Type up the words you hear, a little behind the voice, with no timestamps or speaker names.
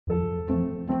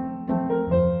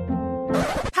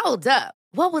Hold up.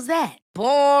 What was that?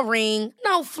 Boring.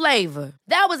 No flavor.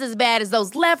 That was as bad as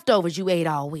those leftovers you ate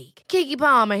all week. Keke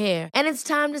Palmer here, and it's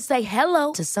time to say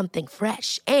hello to something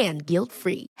fresh and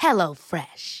guilt-free. Hello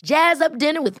Fresh. Jazz up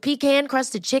dinner with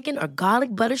pecan-crusted chicken or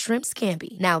garlic butter shrimp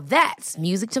scampi. Now that's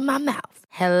music to my mouth.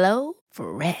 Hello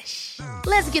Fresh.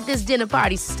 Let's get this dinner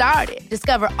party started.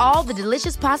 Discover all the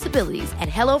delicious possibilities at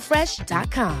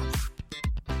hellofresh.com.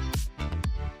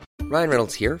 Ryan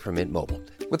Reynolds here from Mint Mobile.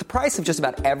 With the price of just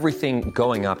about everything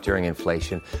going up during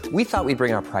inflation, we thought we'd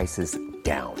bring our prices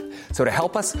down. So to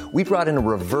help us, we brought in a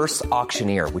reverse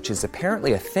auctioneer, which is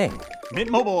apparently a thing. Mint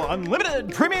Mobile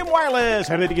Unlimited Premium Wireless.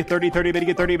 How to get 30, 30, bit to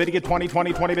get 30, bit to get 20,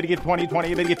 20, 20, bit to get 20,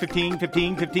 20, bit to get 15,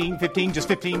 15, 15, 15, just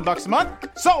 $15 a month?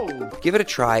 Sold! Give it a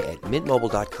try at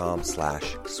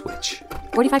mintmobile.com/switch.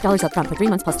 $45 up front for 3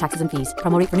 months plus taxes and fees.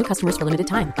 Promo rate for new customers for limited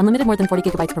time. Unlimited more than 40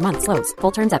 gigabytes per month. Slows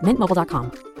full terms at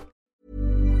mintmobile.com.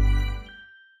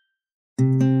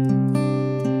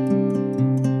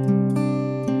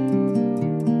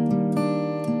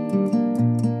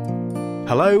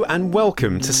 Hello and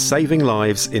welcome to Saving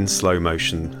Lives in Slow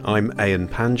Motion. I'm Ayan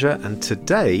Panja, and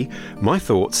today my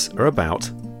thoughts are about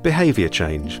behaviour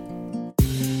change.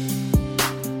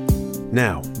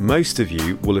 Now, most of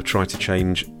you will have tried to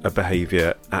change a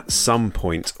behaviour at some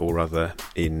point or other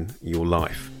in your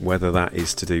life, whether that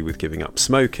is to do with giving up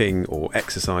smoking or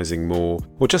exercising more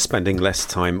or just spending less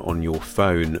time on your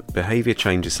phone. Behaviour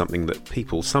change is something that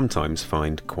people sometimes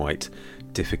find quite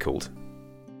difficult.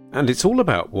 And it's all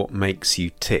about what makes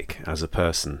you tick as a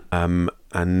person, and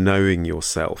knowing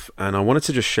yourself. And I wanted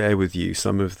to just share with you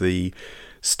some of the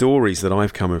stories that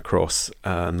I've come across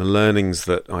and the learnings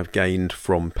that I've gained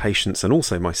from patients and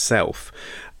also myself.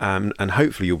 And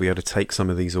hopefully you'll be able to take some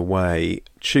of these away,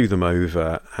 chew them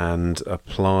over and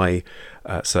apply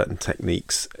certain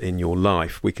techniques in your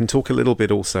life. We can talk a little bit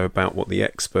also about what the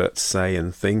experts say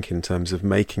and think in terms of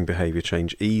making behaviour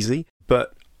change easy.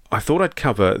 But I thought I'd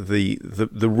cover the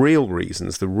real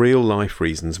reasons, the real life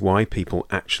reasons why people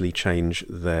actually change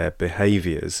their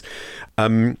behaviours.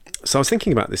 So I was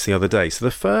thinking about this the other day. So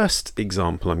the first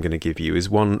example I'm going to give you is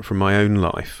one from my own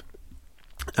life.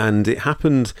 And it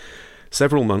happened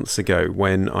several months ago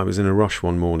when I was in a rush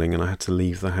one morning and I had to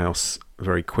leave the house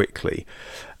very quickly.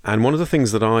 And one of the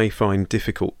things that I find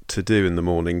difficult to do in the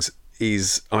mornings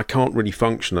is I can't really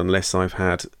function unless I've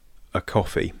had a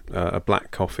coffee, a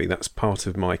black coffee. That's part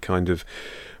of my kind of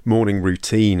morning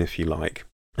routine, if you like.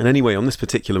 And anyway, on this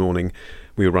particular morning,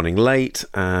 we were running late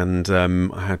and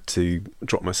I had to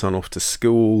drop my son off to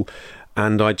school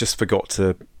and I just forgot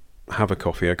to have a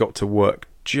coffee. I got to work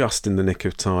just in the nick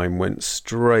of time, went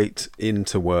straight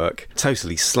into work,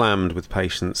 totally slammed with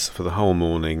patients for the whole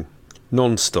morning,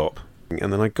 non-stop.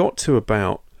 And then I got to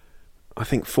about, I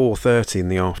think, 4:30 in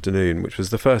the afternoon, which was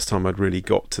the first time I'd really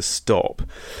got to stop.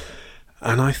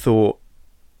 And I thought,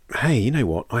 hey, you know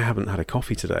what? I haven't had a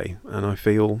coffee today and I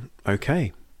feel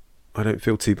okay. I don't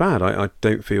feel too bad. I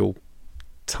don't feel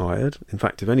tired. In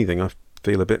fact, if anything, I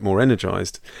feel a bit more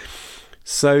energised.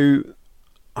 So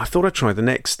I thought I'd try the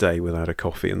next day without a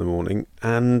coffee in the morning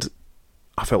and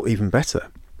I felt even better.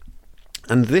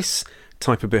 And this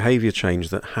type of behaviour change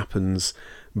that happens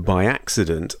by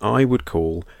accident, I would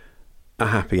call a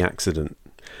happy accident.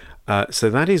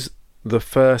 So that is the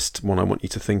first one I want you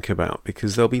to think about,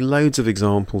 because there'll be loads of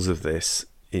examples of this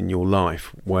in your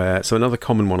life where, so another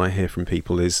common one I hear from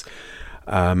people is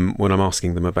when I'm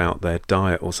asking them about their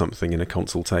diet or something in a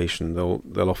consultation,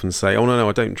 they'll often say, oh no,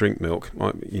 I don't drink milk.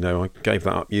 I gave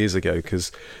that up years ago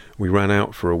because we ran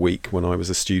out for a week when I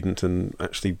was a student and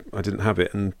actually I didn't have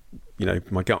it and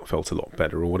my gut felt a lot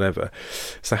better or whatever.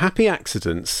 So happy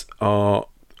accidents are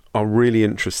really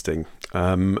interesting.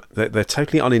 They're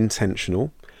totally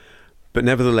unintentional. But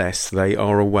nevertheless, they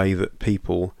are a way that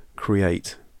people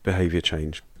create behaviour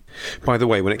change. By the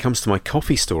way, when it comes to my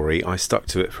coffee story, I stuck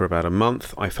to it for about a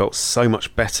month. I felt so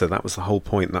much better. That was the whole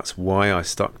point. That's why I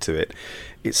stuck to it.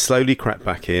 It slowly crept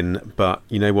back in, but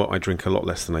you know what? I drink a lot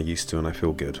less than I used to and I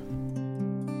feel good.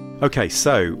 Okay,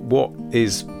 so what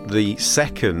is the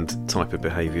second type of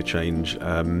behaviour change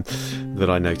that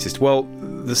I noticed? Well,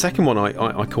 the second one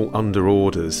I call under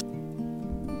orders.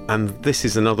 And this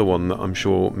is another one that I'm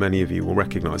sure many of you will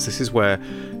recognise. This is where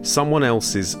someone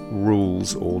else's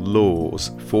rules or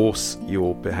laws force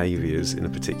your behaviours in a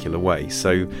particular way.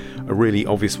 So a really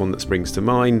obvious one that springs to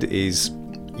mind is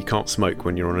you can't smoke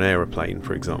when you're on an aeroplane,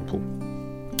 for example,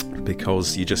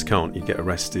 because you just can't. You get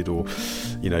arrested or,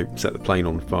 set the plane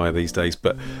on fire these days.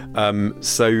 But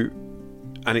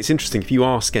and it's interesting, if you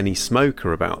ask any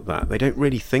smoker about that, they don't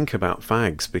really think about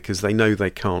fags because they know they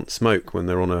can't smoke when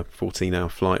they're on a 14-hour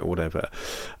flight or whatever.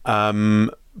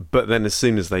 But then as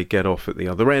soon as they get off at the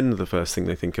other end, the first thing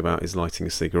they think about is lighting a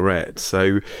cigarette.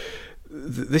 So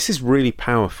this is really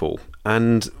powerful.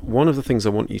 And one of the things I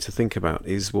want you to think about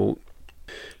is, well,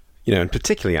 and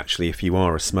particularly actually if you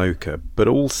are a smoker, but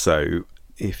also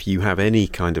if you have any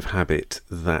kind of habit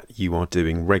that you are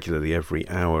doing regularly every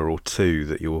hour or two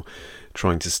that you're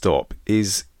trying to stop,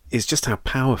 is just how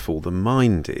powerful the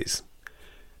mind is.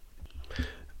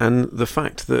 And the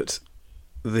fact that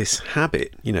this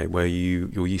habit, where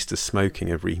you're used to smoking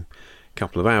every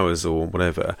couple of hours or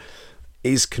whatever,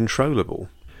 is controllable.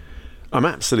 I'm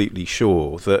absolutely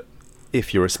sure that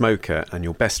if you're a smoker and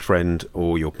your best friend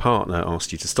or your partner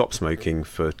asked you to stop smoking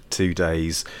for 2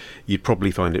 days, you'd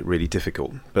probably find it really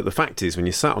difficult. But the fact is, when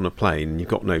you're sat on a plane and you've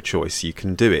got no choice, you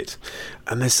can do it.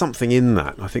 And there's something in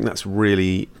that. I think that's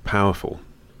really powerful.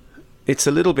 It's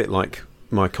a little bit like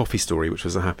my coffee story, which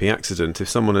was a happy accident. If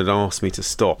someone had asked me to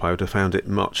stop, I would have found it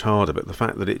much harder. But the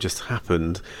fact that it just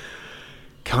happened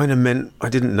kind of meant I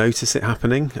didn't notice it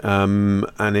happening.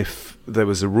 And if there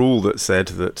was a rule that said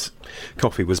that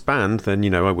coffee was banned, then,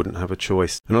 I wouldn't have a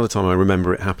choice. Another time I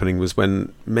remember it happening was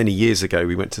when many years ago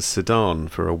we went to Sudan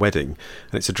for a wedding,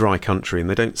 and it's a dry country and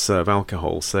they don't serve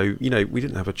alcohol. So, we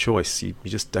didn't have a choice. You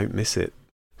just don't miss it.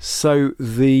 So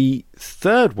the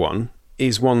third one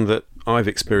is one that I've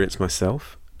experienced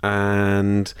myself,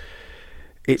 and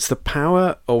it's the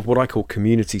power of what I call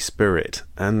community spirit.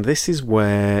 And this is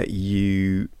where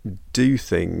you do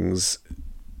things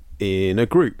in a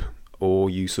group,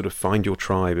 or you sort of find your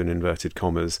tribe in inverted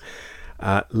commas.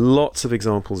 Lots of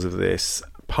examples of this.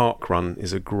 Parkrun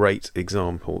is a great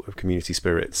example of community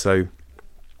spirit. So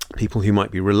people who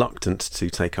might be reluctant to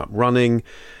take up running,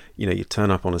 you turn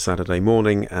up on a Saturday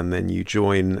morning and then you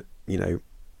join,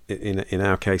 in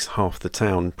our case, half the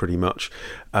town pretty much,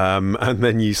 and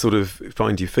then you sort of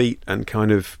find your feet and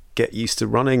kind of get used to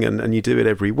running, and you do it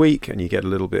every week and you get a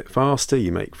little bit faster,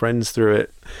 you make friends through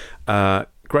it.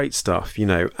 Great stuff,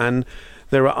 and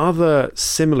there are other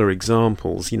similar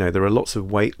examples. There are lots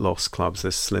of weight loss clubs.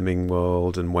 There's Slimming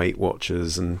World and Weight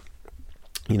Watchers and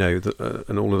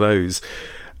and all of those,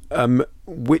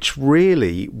 which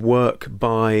really work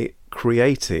by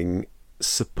creating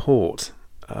support,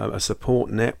 a support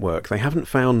network. They haven't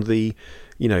found the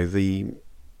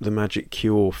magic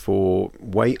cure for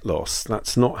weight loss.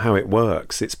 That's not how it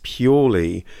works. It's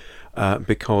purely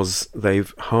because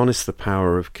they've harnessed the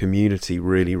power of community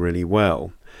really, really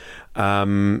well.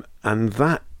 And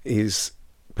that is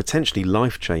potentially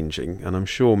life-changing, and I'm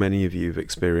sure many of you have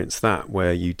experienced that,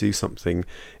 where you do something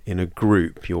in a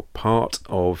group, you're part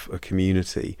of a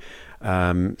community.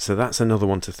 So that's another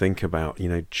one to think about,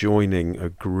 joining a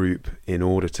group in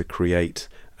order to create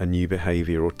a new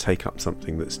behaviour or take up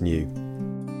something that's new.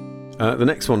 The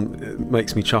next one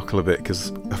makes me chuckle a bit,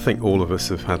 because I think all of us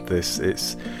have had this.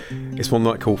 It's one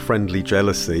that I call friendly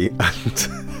jealousy,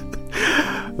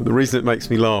 and the reason it makes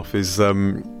me laugh is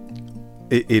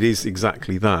it is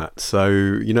exactly that.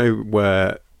 So,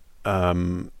 where, I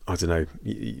don't know,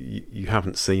 you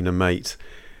haven't seen a mate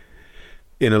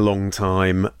in a long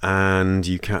time and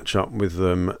you catch up with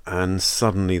them and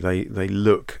suddenly they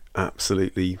look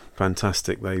absolutely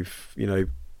fantastic. They've,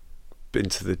 been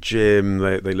to the gym,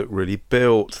 they look really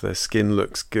built, their skin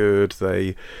looks good,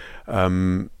 they've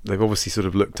obviously sort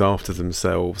of looked after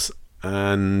themselves,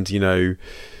 and,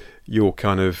 you're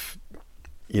kind of,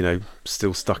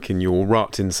 still stuck in your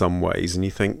rut in some ways, and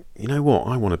you think, what,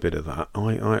 I want a bit of that.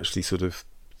 I actually sort of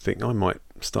think I might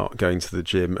start going to the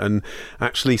gym, and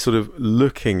actually sort of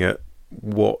looking at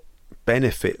what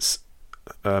benefits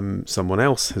someone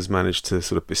else has managed to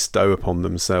sort of bestow upon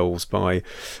themselves by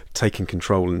taking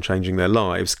control and changing their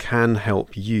lives can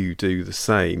help you do the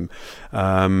same.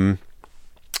 And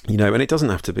it doesn't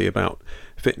have to be about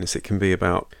fitness. It can be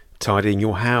about tidying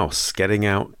your house, getting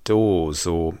outdoors,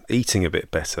 or eating a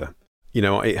bit better.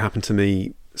 It happened to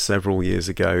me several years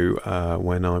ago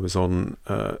when I was on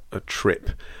a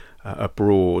trip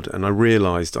abroad, and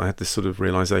I had this sort of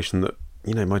realization that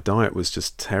my diet was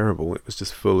just terrible. It was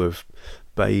just full of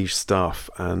beige stuff,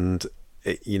 and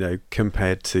it,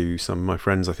 compared to some of my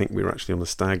friends, I think we were actually on a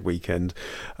stag weekend,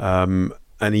 and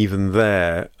even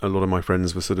there a lot of my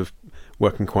friends were sort of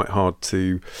working quite hard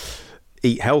to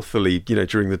eat healthily,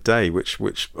 during the day, which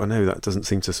I know that doesn't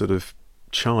seem to sort of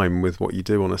chime with what you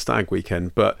do on a stag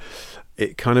weekend, but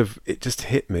it just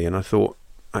hit me, and I thought,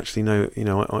 actually, no,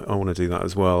 I want to do that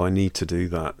as well. I need to do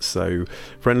that. So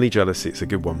friendly jealousy, it's a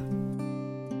good one.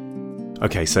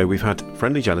 Okay, so we've had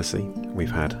friendly jealousy, we've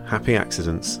had happy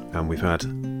accidents, and we've had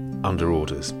under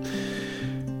orders.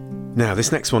 Now,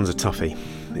 this next one's a toughie.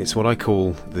 It's what I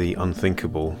call the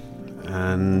unthinkable.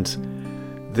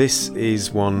 And This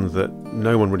is one that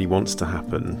no one really wants to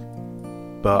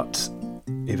happen, but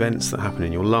events that happen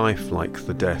in your life, like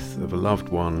the death of a loved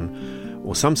one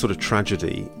or some sort of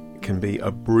tragedy, can be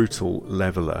a brutal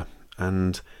leveller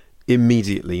and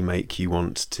immediately make you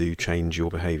want to change your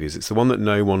behaviours. It's the one that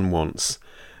no one wants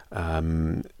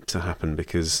to happen,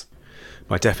 because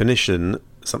by definition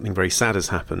something very sad has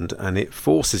happened and it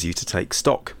forces you to take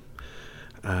stock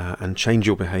and change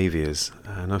your behaviours.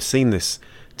 And I've seen this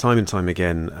time and time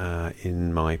again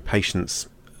in my patients,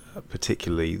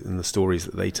 particularly in the stories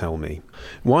that they tell me.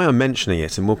 Why I'm mentioning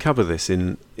it, and we'll cover this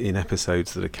in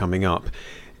episodes that are coming up,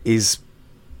 is,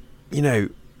 you know,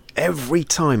 every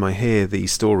time I hear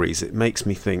these stories, it makes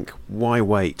me think, why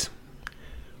wait?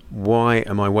 Why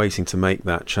am I waiting to make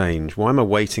that change? Why am I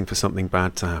waiting for something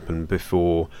bad to happen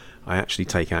before I actually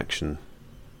take action?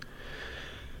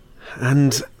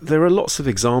 And there are lots of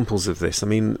examples of this. I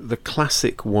mean, the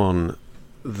classic one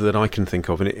that I can think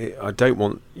of, and I don't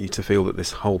want you to feel that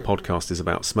this whole podcast is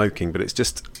about smoking, but it's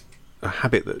just a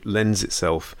habit that lends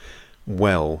itself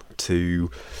well to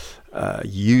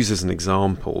use as an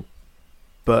example.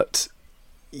 But,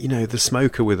 you know, the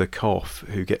smoker with a cough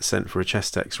who gets sent for a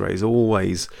chest x-ray is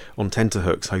always on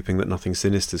tenterhooks, hoping that nothing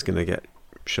sinister is going to get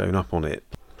shown up on it.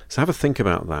 So have a think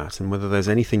about that, and whether there's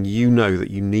anything you know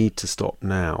that you need to stop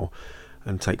now,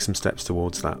 and take some steps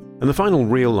towards that. And the final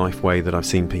real life way that I've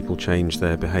seen people change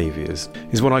their behaviours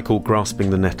is what I call grasping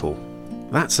the nettle.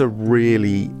 That's a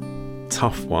really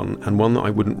tough one, and one that I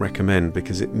wouldn't recommend,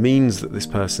 because it means that this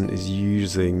person is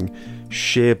using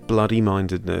sheer bloody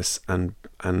mindedness and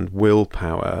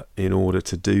willpower in order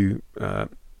to do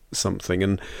something.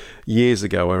 And years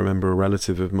ago I remember a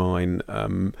relative of mine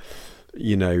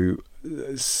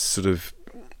sort of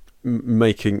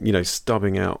making,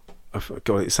 stubbing out.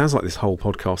 God, it sounds like this whole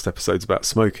podcast episode's about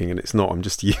smoking, and it's not. I'm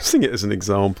just using it as an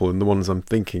example, and the ones I'm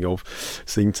thinking of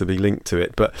seem to be linked to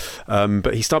it. But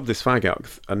he stubbed this fag out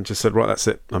and just said, right, that's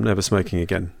it. I'm never smoking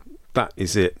again. That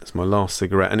is it. It's my last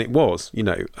cigarette. And it was,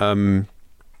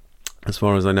 as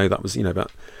far as I know, that was,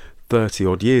 about 30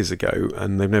 odd years ago,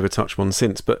 and they've never touched one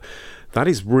since. But that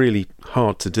is really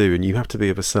hard to do, and you have to be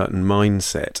of a certain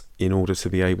mindset in order to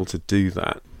be able to do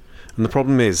that. And the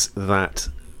problem is that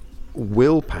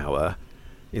willpower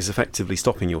is effectively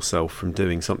stopping yourself from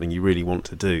doing something you really want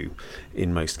to do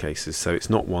in most cases, so it's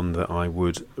not one that I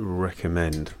would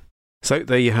recommend. So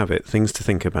there you have it, things to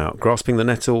think about: grasping the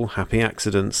nettle, happy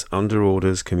accidents, under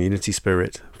orders, community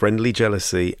spirit, friendly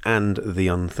jealousy, and the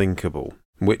unthinkable.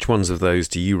 Which ones of those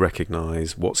do you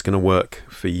recognise? What's going to work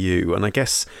for you? And I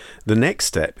guess the next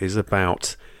step is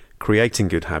about creating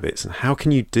good habits, and how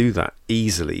can you do that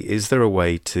easily? Is there a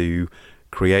way to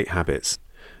create habits?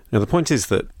 Now, the point is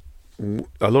that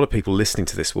a lot of people listening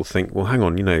to this will think, well, hang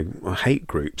on, I hate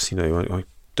groups. I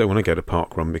don't want to go to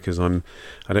parkrun because I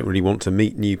don't really want to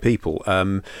meet new people.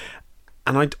 And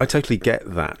I totally get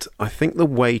that. I think the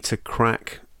way to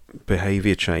crack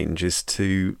behaviour change is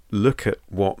to look at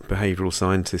what behavioural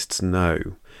scientists know.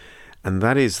 And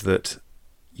that is that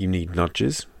you need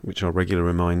nudges, which are regular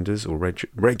reminders or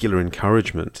regular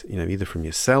encouragement, either from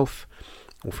yourself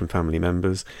or from family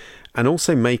members, and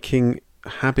also making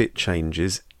habit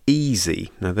changes easy.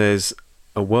 Now, there's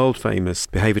a world famous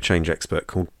behaviour change expert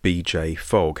called BJ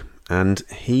Fogg, and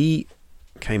he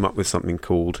came up with something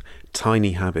called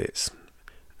tiny habits.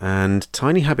 And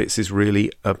tiny habits is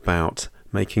really about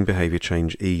making behaviour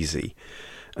change easy.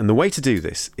 And the way to do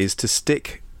this is to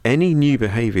stick any new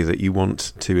behaviour that you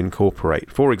want to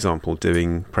incorporate, for example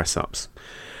doing press-ups,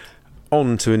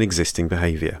 onto an existing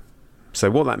behaviour. So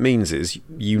what that means is,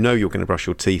 you're going to brush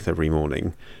your teeth every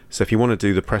morning. So if you want to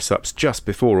do the press-ups just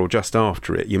before or just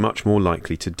after it, you're much more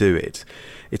likely to do it.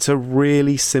 It's a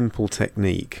really simple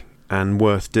technique and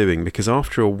worth doing, because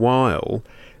after a while,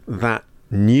 that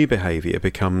new behaviour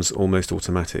becomes almost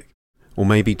automatic. Or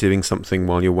maybe doing something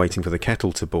while you're waiting for the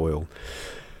kettle to boil.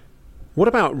 What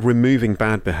about removing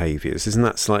bad behaviours? Isn't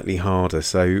that slightly harder?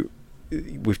 So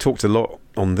we've talked a lot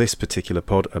on this particular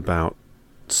pod about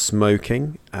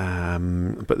smoking,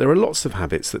 but there are lots of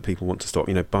habits that people want to stop,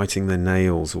 biting their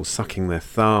nails or sucking their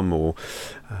thumb or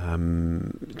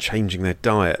changing their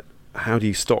diet. How do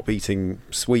you stop eating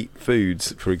sweet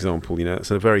foods, for example?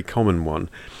 It's a very common one.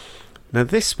 Now,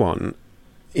 this one,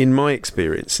 in my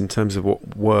experience, in terms of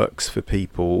what works for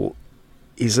people,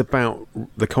 is about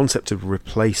the concept of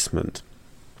replacement.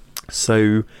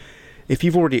 So if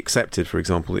you've already accepted, for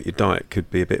example, that your diet could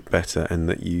be a bit better and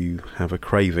that you have a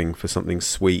craving for something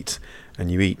sweet and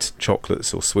you eat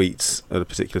chocolates or sweets at a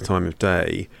particular time of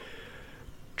day,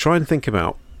 try and think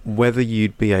about whether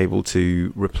you'd be able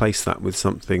to replace that with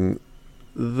something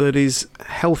that is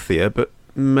healthier but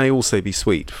may also be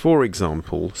sweet. For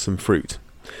example, some fruit.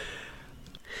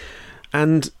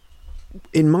 And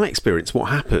in my experience, what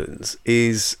happens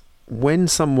is when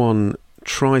someone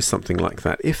tries something like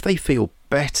that, if they feel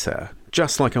better,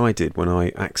 just like I did when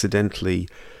I accidentally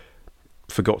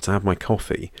forgot to have my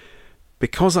coffee,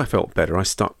 because I felt better, I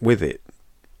stuck with it.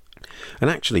 And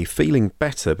actually, feeling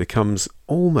better becomes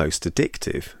almost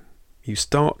addictive. You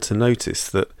start to notice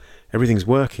that everything's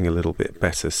working a little bit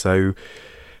better. So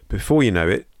before you know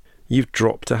it, you've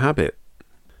dropped a habit.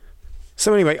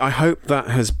 So anyway, I hope that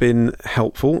has been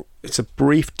helpful. It's a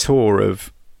brief tour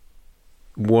of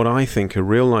what I think are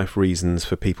real life reasons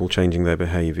for people changing their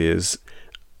behaviours.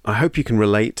 I hope you can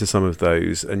relate to some of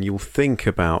those and you'll think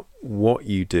about what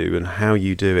you do and how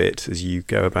you do it as you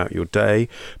go about your day.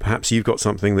 Perhaps you've got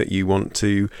something that you want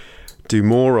to do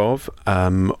more of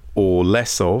or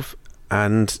less of,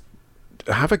 and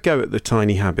have a go at the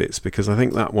tiny habits, because I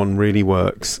think that one really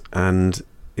works and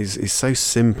is so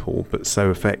simple but so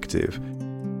effective.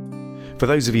 For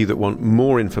those of you that want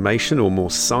more information or more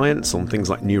science on things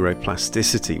like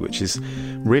neuroplasticity, which is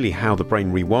really how the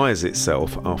brain rewires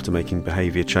itself after making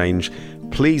behaviour change,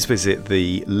 please visit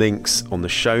the links on the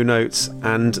show notes.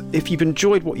 And if you've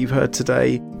enjoyed what you've heard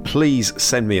today, please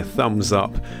send me a thumbs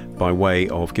up by way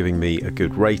of giving me a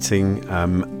good rating.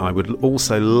 I would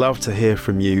also love to hear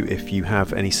from you if you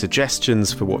have any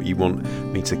suggestions for what you want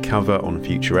me to cover on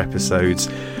future episodes.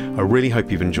 I really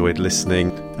hope you've enjoyed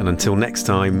listening, and until next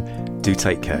time, do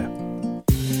take care.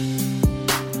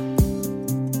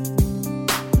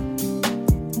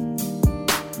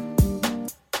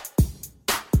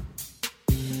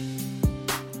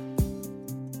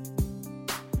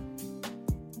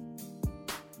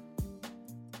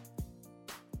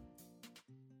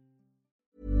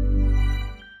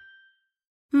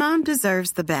 Mom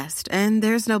deserves the best, and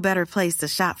there's no better place to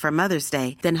shop for Mother's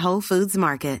Day than Whole Foods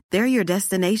Market. They're your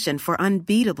destination for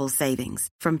unbeatable savings,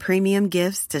 from premium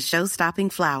gifts to show-stopping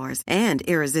flowers and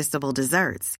irresistible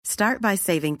desserts. Start by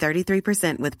saving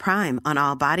 33% with Prime on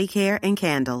all body care and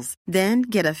candles. Then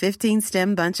get a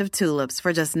 15-stem bunch of tulips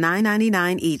for just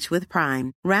 $9.99 each with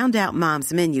Prime. Round out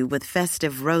Mom's menu with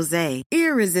festive rosé,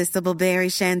 irresistible berry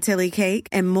chantilly cake,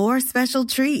 and more special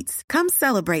treats. Come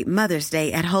celebrate Mother's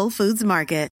Day at Whole Foods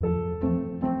Market.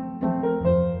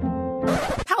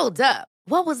 Hold up.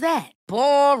 What was that?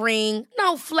 Boring.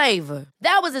 No flavor.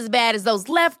 That was as bad as those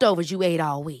leftovers you ate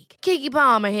all week. Keke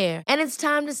Palmer here, and it's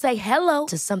time to say hello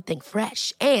to something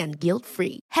fresh and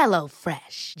guilt-free. Hello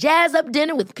Fresh. Jazz up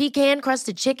dinner with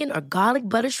pecan-crusted chicken or garlic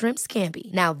butter shrimp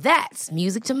scampi. Now that's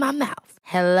music to my mouth.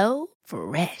 Hello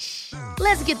Fresh.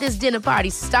 Let's get this dinner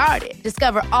party started.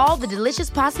 Discover all the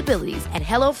delicious possibilities at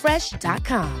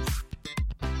HelloFresh.com.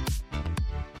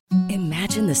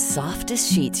 Imagine the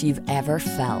softest sheets you've ever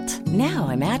felt. Now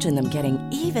imagine them getting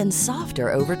even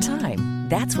softer over time.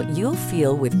 That's what you'll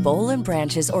feel with Boll &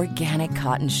 Branch's organic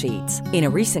cotton sheets. In a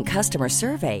recent customer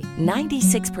survey,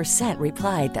 96%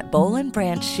 replied that Boll &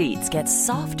 Branch sheets get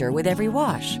softer with every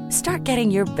wash. Start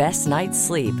getting your best night's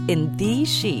sleep in these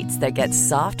sheets that get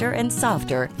softer and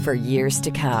softer for years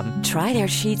to come. Try their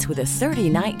sheets with a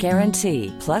 30-night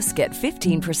guarantee. Plus, get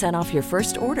 15% off your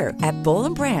first order at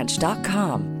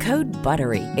bollandbranch.com. Code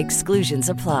BUTTERY. Exclusions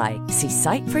apply. See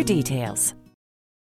site for details.